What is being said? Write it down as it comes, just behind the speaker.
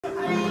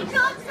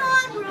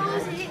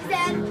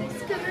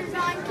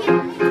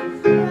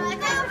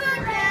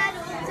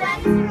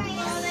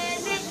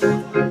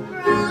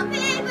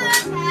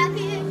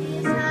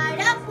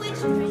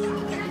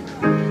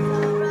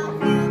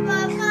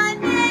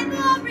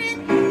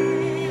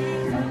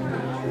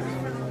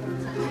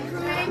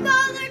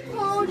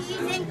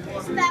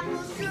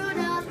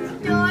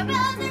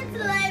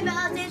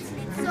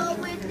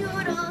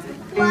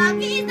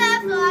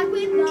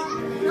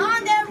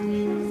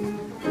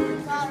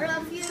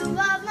few of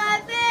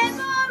my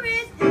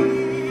favorite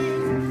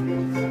things.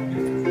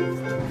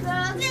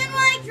 Girls in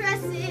white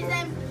dresses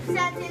and blue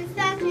satin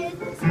sashes,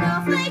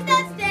 snowflakes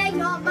that stay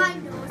on my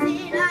nose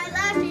and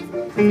eyelashes,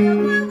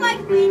 silver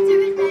white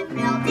winters that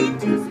melt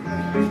into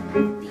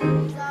spring.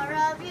 These are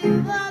a few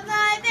of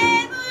my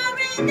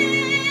favorite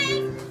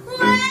things.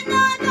 When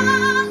the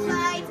dog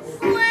bites,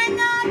 when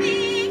the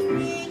bee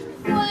stings,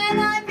 when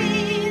I'm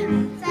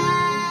feeling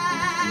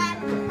sad,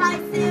 I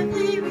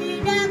simply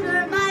remember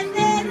my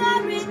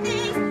favorite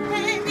things,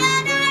 and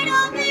then I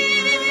don't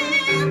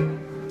feel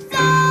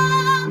so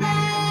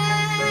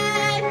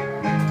bad.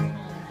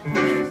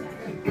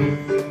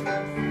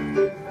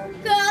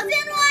 Girls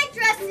in white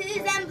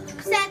dresses and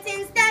blue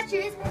satin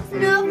stashes,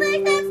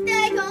 snowflakes